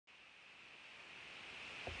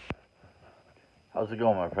How's it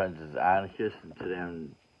going, my friends? It's Ionacus, and today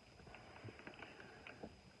I'm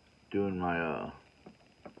doing my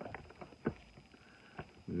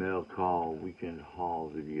mail call weekend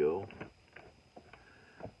haul video.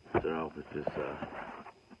 Start off with this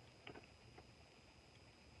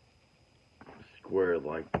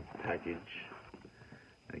square-like package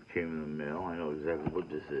that came in the mail. I know exactly what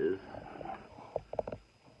this is.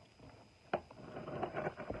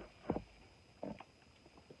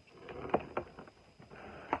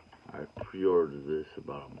 I pre-ordered this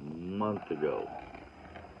about a month ago.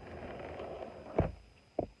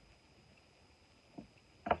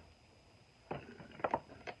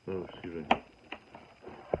 Oh, excuse me.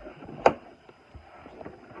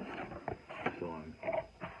 So I'm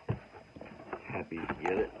happy to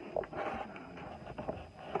get it.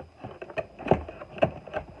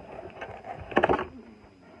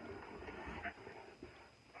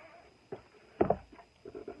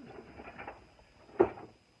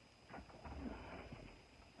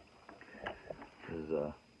 This is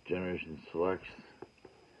a Generation Selects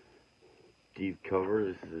deep cover.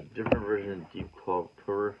 This is a different version of deep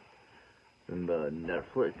cover than the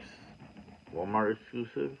Netflix Walmart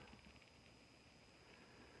exclusive.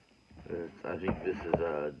 I think this is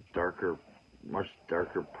a much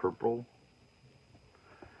darker purple.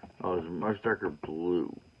 Oh, it's much darker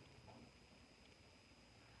blue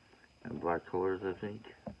and black colors, I think.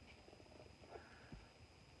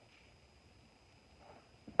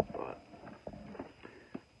 But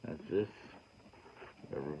that's this.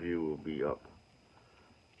 The review will be up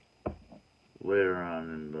later on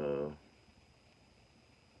in the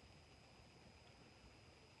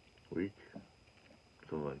week,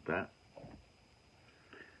 something like that.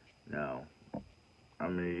 Now,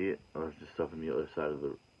 I'm an idiot. I left the stuff on the other side of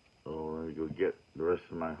the. Oh, let me go get the rest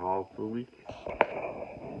of my haul for the week,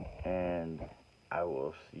 and I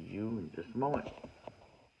will see you in just a moment.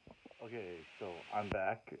 Okay, so I'm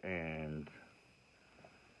back, and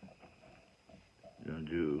I'm gonna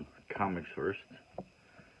do comics first.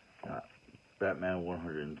 Batman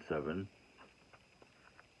 107.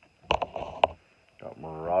 Got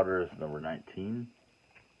Marauders number 19.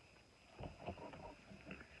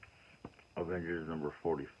 Avengers number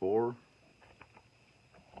 44.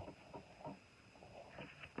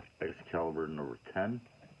 Excalibur number 10.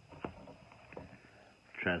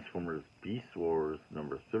 Transformers Beast Wars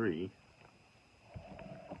number 3.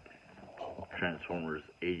 Transformers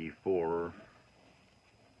 84.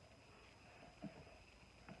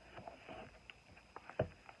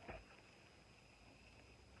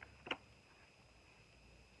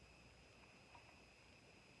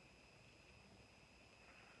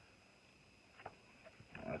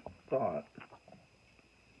 I thought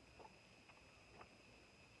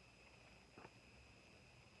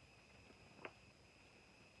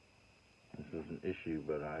this was an issue,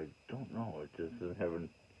 but I don't know. It just doesn't have an.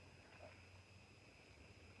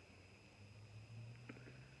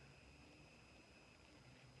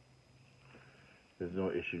 There's no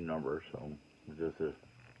issue number, so it's just a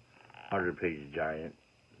 100-page giant.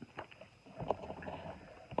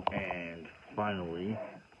 And finally,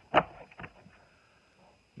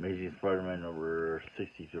 Amazing Spider-Man number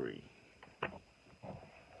 63.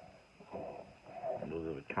 And those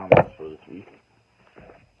are the comics for this week.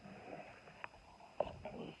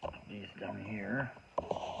 Let's put these down here.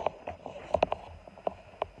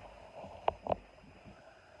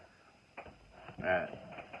 At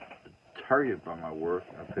Target by my work,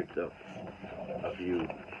 I picked up a few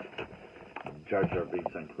Jar Jar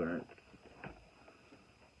Binks on clearance.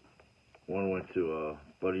 One went to a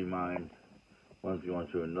buddy of mine. One's going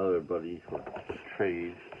to another buddy for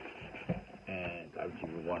trade, and I've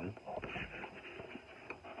given one.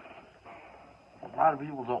 A lot of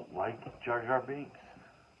people don't like Jar Jar Binks.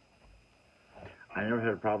 I never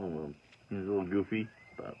had a problem with him. He's a little goofy,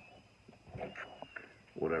 but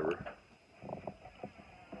whatever.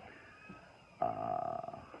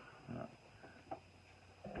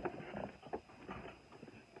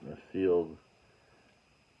 The sealed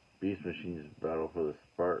Beast Machines Battle for the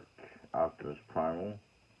Spark Optimus Primal,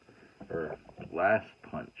 or Last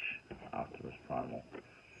Punch Optimus Primal.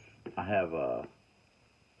 I have a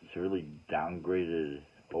severely downgraded,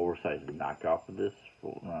 oversized knockoff of this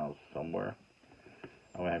floating around somewhere.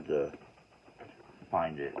 I'm gonna have to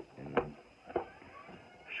find it and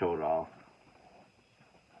show it off.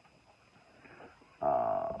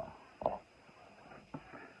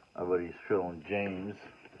 My buddies Phil and James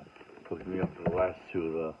hooked me up to the last two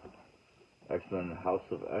of the X-Men House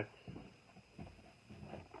of X.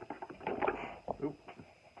 Oop.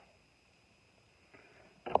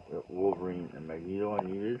 Wolverine and Magneto I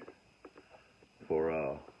needed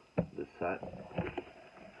for this set.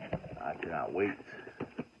 I cannot wait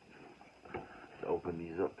to open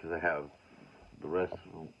these up because I have the rest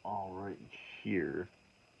of them all right here.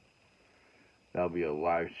 That'll be a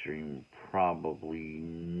live stream probably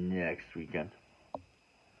next weekend.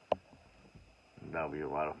 That'll be a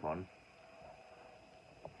lot of fun.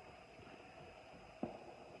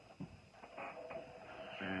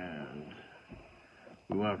 And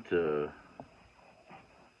we went up to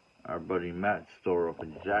our buddy Matt's store up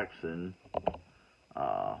in Jackson,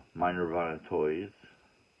 My Nirvana Toys.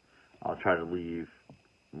 I'll try to leave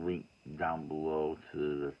link down below to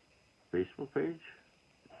the Facebook page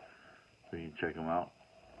so you can check them out.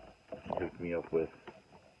 He hooked me up with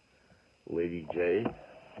Lady J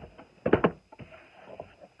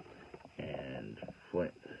and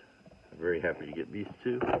Flint. I'm very happy to get these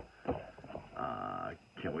two.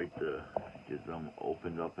 Can't wait to get them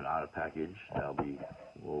opened up and out of package. That'll be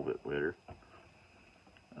a little bit later.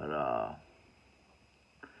 But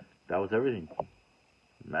that was everything.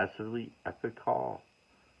 Massively epic haul.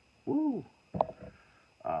 Woo!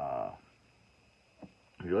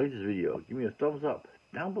 If you like this video, give me a thumbs up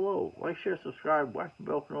down below. Like, share, subscribe, whack the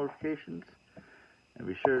bell for notifications. And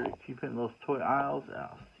be sure to keep hitting those toy aisles. And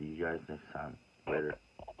I'll see you guys next time. Later.